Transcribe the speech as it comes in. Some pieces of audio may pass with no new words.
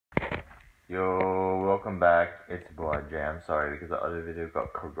Yo, welcome back. It's boy Jay. I'm sorry because the other video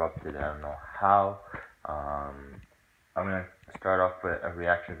got corrupted. I don't know how. I'm gonna start off with a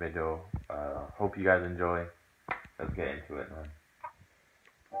reaction video. Hope you guys enjoy. Let's get into it, man.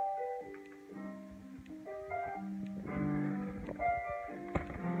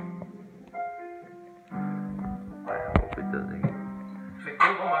 I hope it doesn't.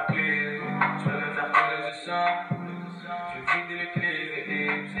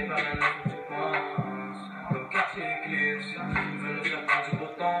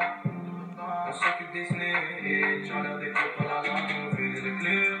 On s'occupe des snakes, j'en ai des copains dans la langue, Vider le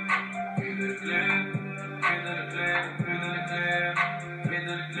klip, Vider le klip, Vider le klip, Vider le klip,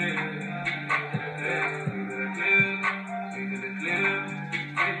 Vider le klip, Vider le klip, Vider le klip,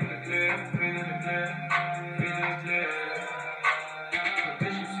 Vider le klip, Vider le klip, Vider le klip. Le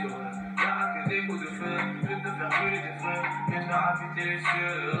péché sur eux, y'a que des coups de feu, je vais te faire brûler des feux, je vais te faire habiter les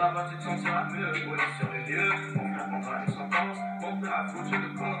cieux, là-bas tu te sentiras mieux, voler sur les lieux, mon frère prendra une sentence, mon père a foutu le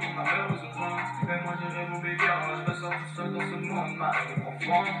compte, ma mère aux urgences. Mais moi j'irai vous béguer, je me sens tout seul dans ce monde, ma haine est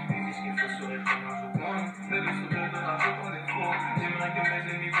profonde. Ils disent qu'il faut sourire comme un joconde, mais le sourire de la joconde est faux. J'aimerais que mes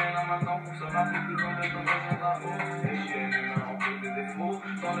ennemis viennent à maintenant pour se rappeler que dans le temps de là-haut. Et je suis un humain rempli de défauts,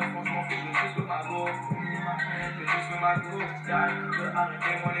 dans le fond je m'en fous, je veux juste le magot. Je veux juste le magot, car il peut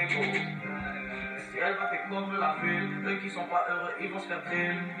arrêter mon ego. Si elle va tes coffres la ville, eux qui sont pas heureux, ils vont se faire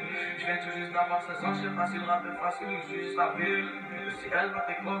drill. Je viens tout juste d'avoir 16 ans, je sais pas si le rap est facile ou juste la ville. Si elle va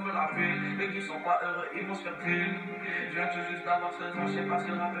tes coffres la ville, eux qui sont pas heureux, ils vont se faire drill. Je viens tout juste d'avoir 16 ans, je sais pas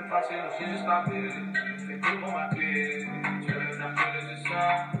si le rap est facile ou juste la ville. Je fais tout pour ma clé, je veux me faire que les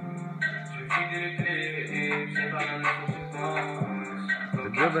essais. Je veux vider les clés, je sais pas maintenant où tu penses.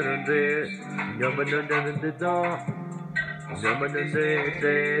 Donc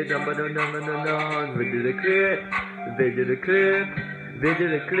Video the clip, video the clip, video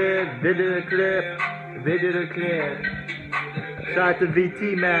the clip, video the clip, video the clip. Shout out to VT,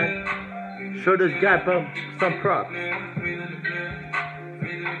 man. Show this guy some props. Je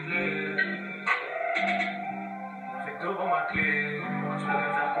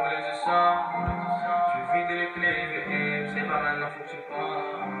vais vider les clés, c'est pas maintenant faut que tu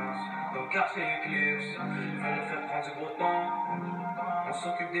penses. Dans le quartier Eclipse, ils vont nous faire prendre du gros temps. On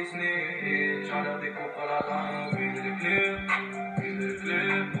s'occupe des snakes, j'en ai des copains la langue. Vider les clips, vider les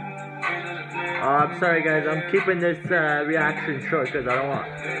clips, vider les clips. I'm sorry guys, I'm keeping this reaction short because I don't want,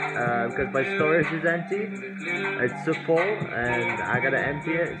 because my storage is empty. It's so full and I gotta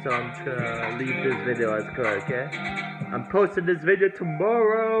empty it, so I'm just gonna leave this video as cut, okay? I'm posting this video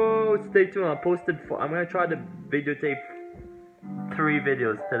tomorrow. Stay tuned. I'm gonna try to videotape 3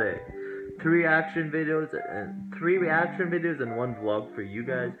 videos today. 3 reaction videos and 1 vlog for you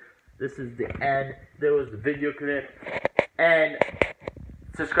guys. This is the end. There was the video clip. And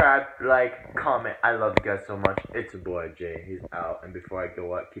subscribe, like, comment. I love you guys so much. It's your boy Jay. He's out. And before I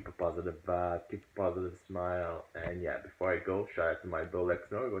go out, keep a positive vibe, keep a positive smile. And yeah, before I go, shout out to my Bill X.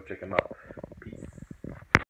 Go check him out.